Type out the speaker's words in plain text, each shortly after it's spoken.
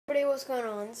what's going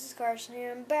on? This is Carson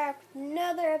here. I'm back with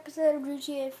another episode of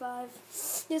GTA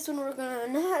 5. This one we're gonna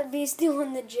not be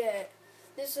stealing the jet.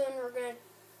 This one we're gonna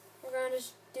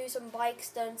just do some bike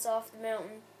stunts off the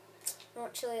mountain.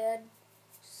 Not chili head.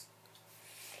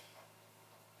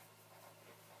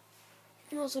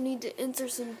 We also need to enter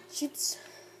some cheats.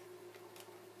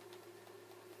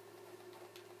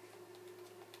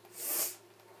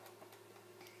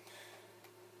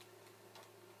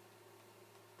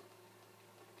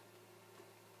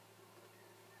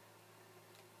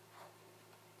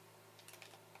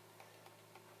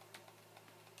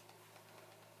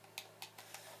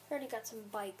 Already got some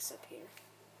bikes up here.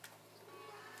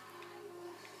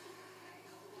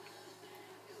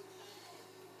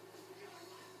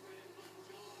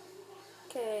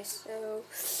 Okay, so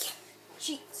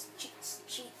cheats.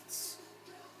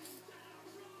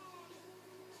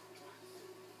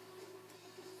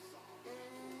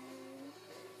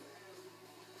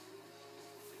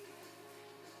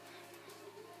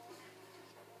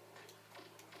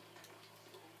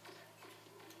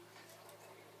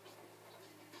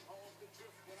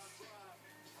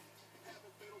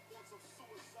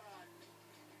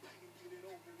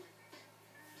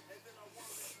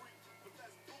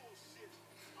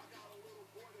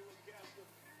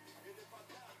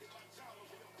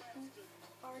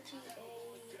 RTA,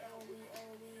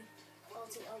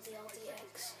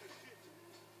 LTX.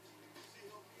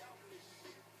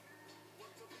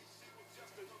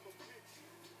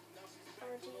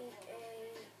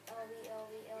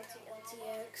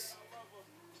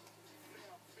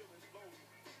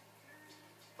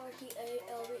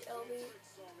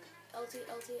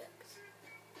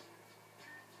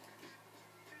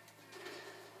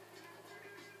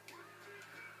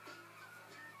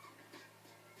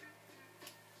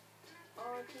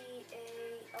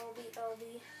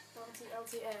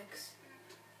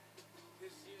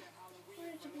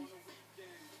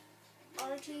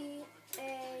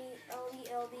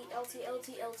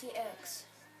 LTX.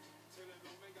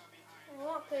 I'm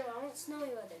not clear. I want snowy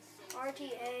weather.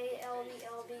 RTA,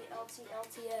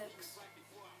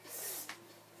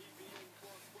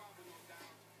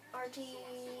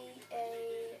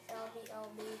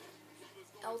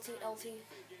 LTX.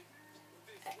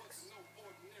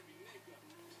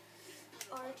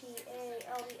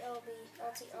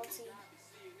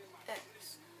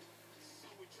 X.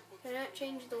 Can I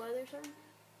change the weather some?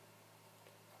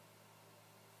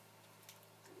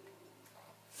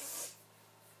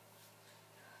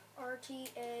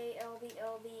 RTA,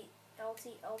 LTX.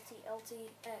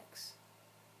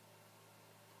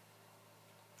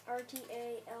 RTA,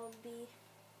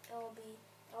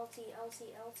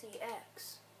 LTX.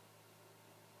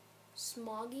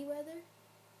 Smoggy weather?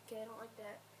 Okay, I don't like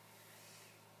that.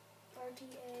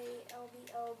 RTA,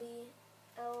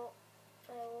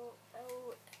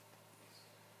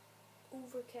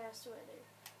 overcast weather.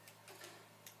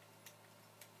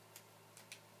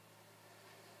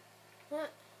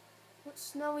 What? What's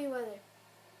snowy weather?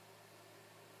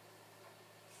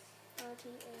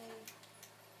 RTA.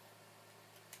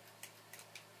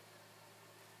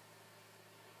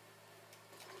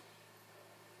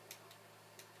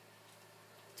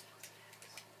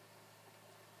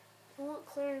 I want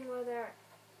clearing weather.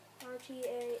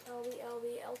 RTA,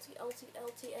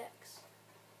 LTX.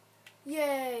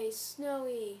 Yay,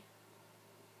 snowy.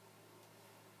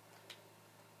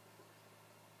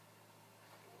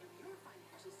 Your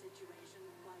financial situation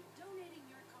by donating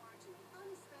your car to an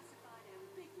unspecified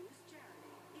ambiguous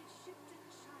charity. It's shipped to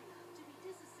China to be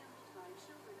disassembled by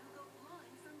children who go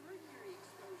blind from mercury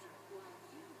exposure, while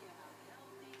you get a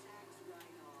healthy tax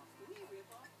write-off. We rip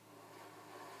off.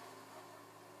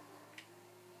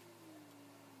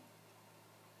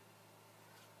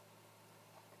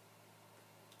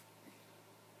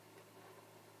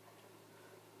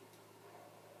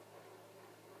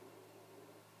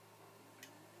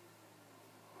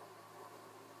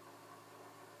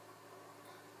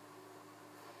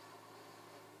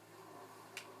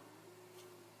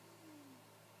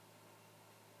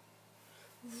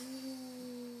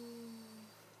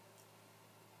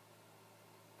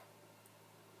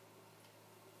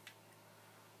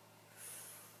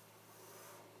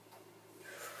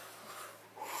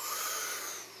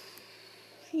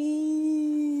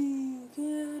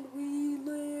 Can we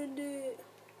land it?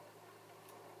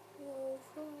 Oh,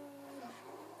 fudge.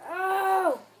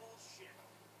 Ow!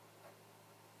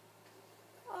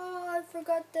 Oh, I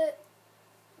forgot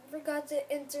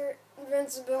to enter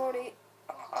invincibility.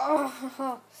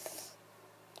 Oh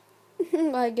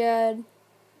my god.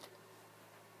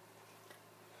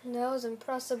 That was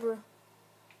impressive.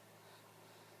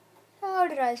 How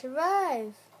did I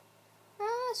survive?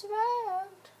 I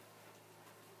survived.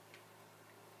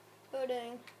 Oh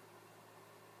dang.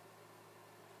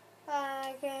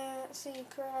 I can't see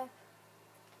crap.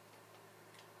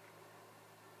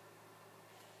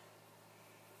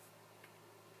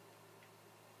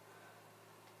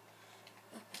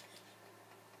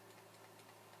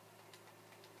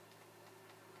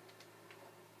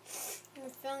 I have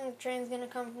a feeling the train's gonna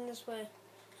come from this way.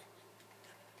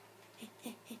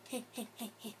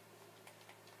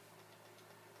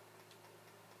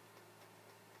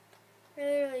 I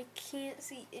literally can't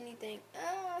see anything.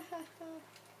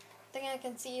 Thing I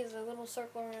can see is a little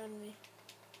circle around me.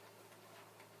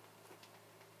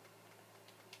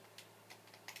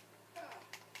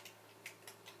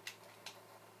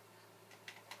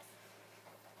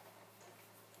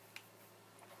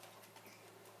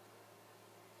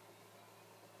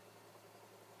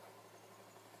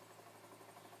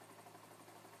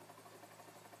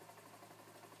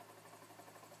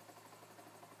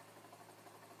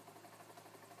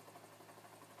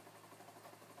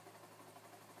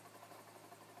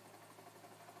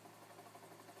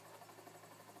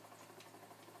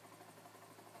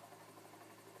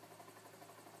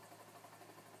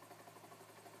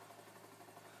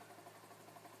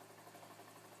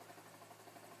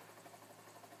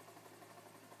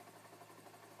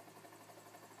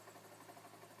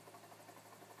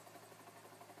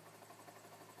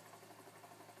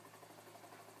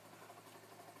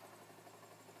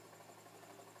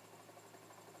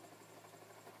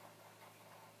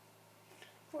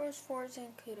 Where's Fort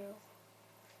Zancudo?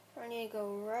 I need to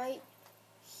go right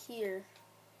here.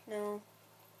 No.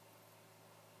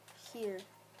 Here.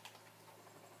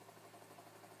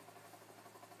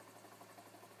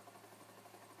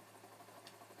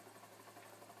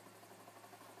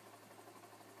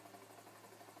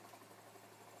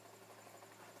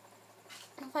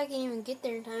 If I can even get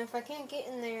there in time. If I can't get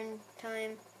in there in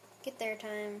time,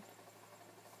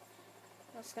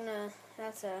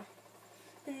 that's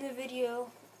in the video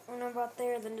when I'm about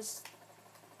there, then just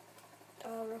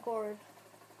record.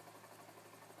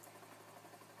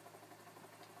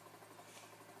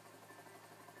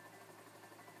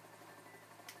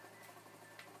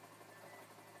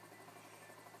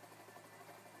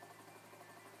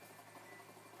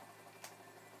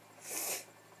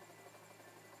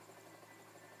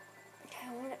 Okay,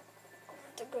 I want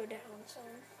to go down some.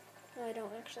 No, I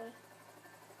don't actually.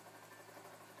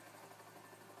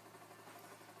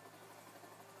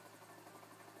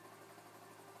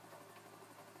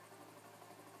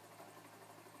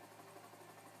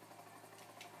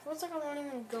 Feels like I'm not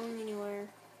even going anywhere.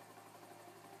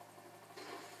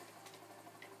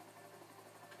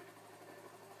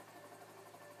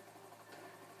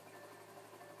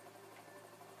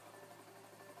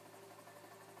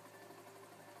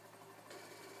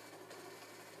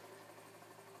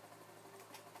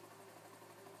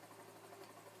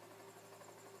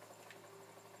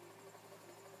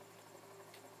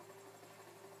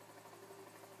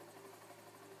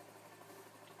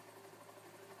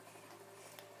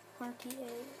 RTA,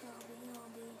 LB,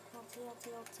 LT,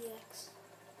 LTX.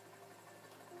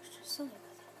 There's just something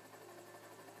with it.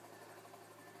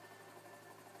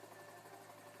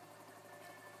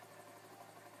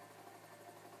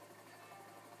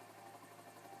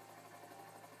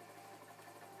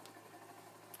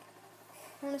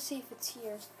 I want to see if it's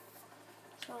here.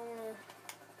 So I want to...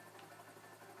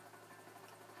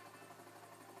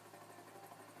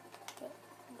 get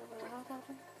a little bit of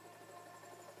helicopter.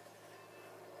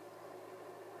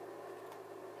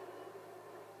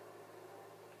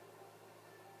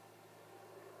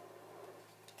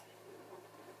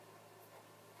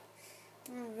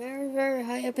 I'm very, very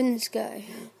high up in the sky.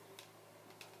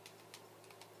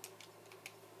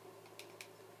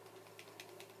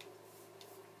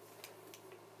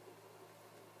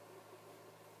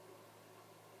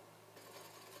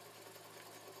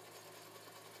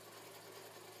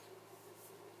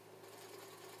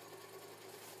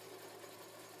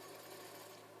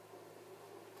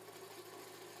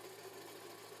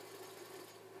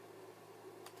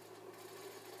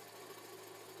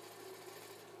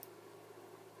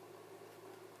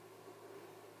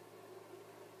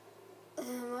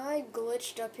 Am I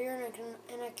glitched up here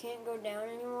and I can't go down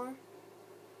anymore?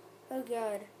 Oh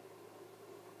god.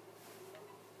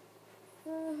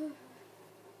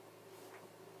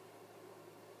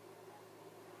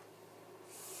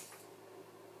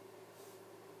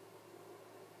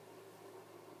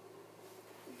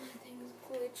 My thing's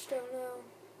glitched out now.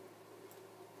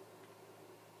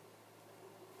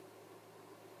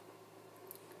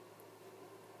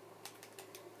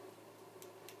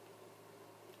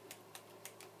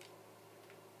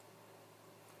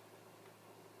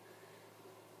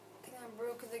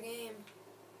 broke the game.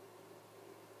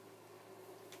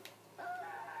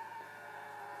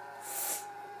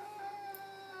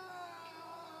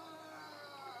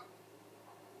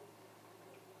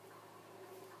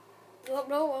 Oh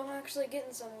no, I'm actually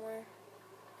getting somewhere.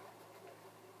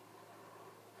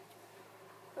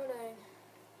 Oh dang.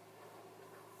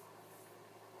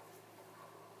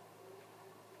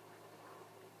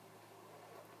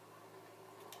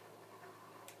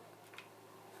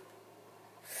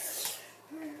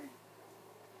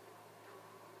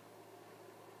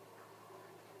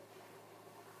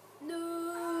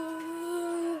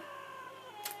 No.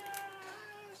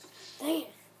 Dang it.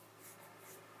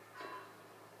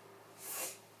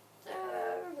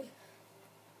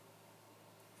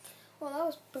 Well, that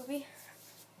was poopy.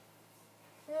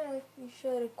 Yeah, you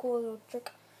showed a cool little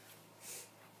trick.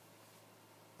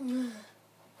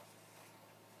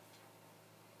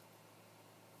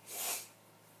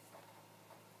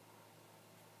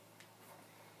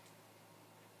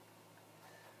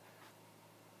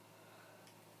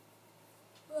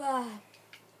 Ah.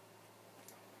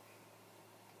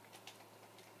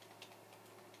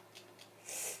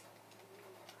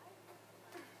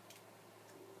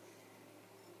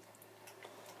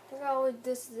 I forgot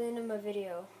this is the end of my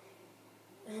video.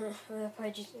 I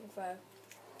probably just did 5.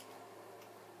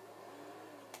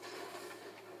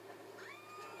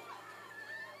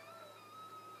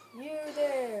 You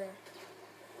there.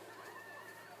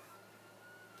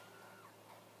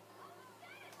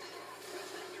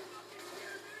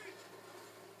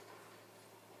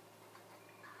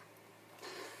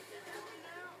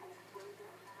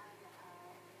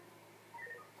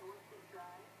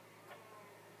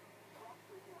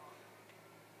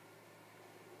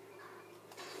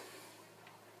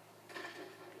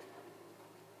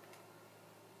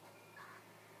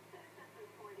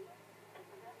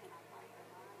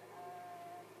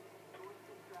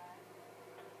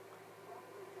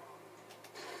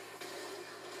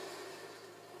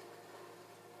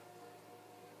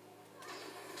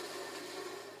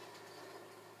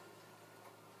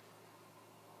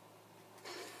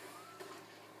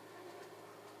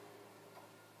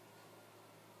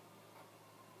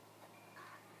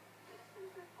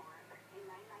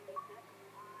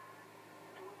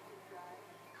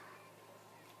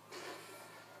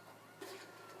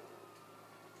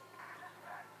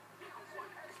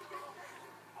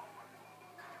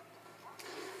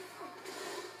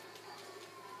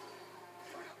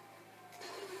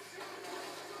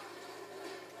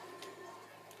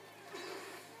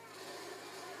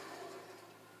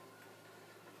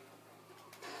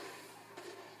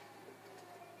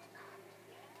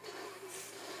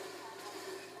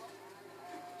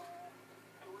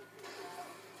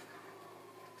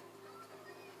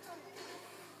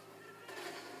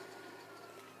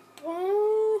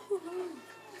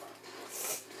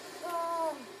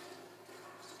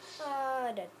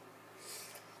 Dead.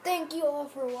 Thank you all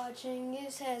for watching.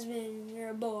 This has been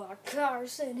your boy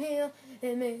Carson Hill.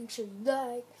 And make sure you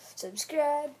like,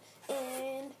 subscribe,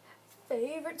 and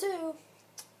favorite too.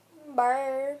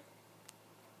 Bye.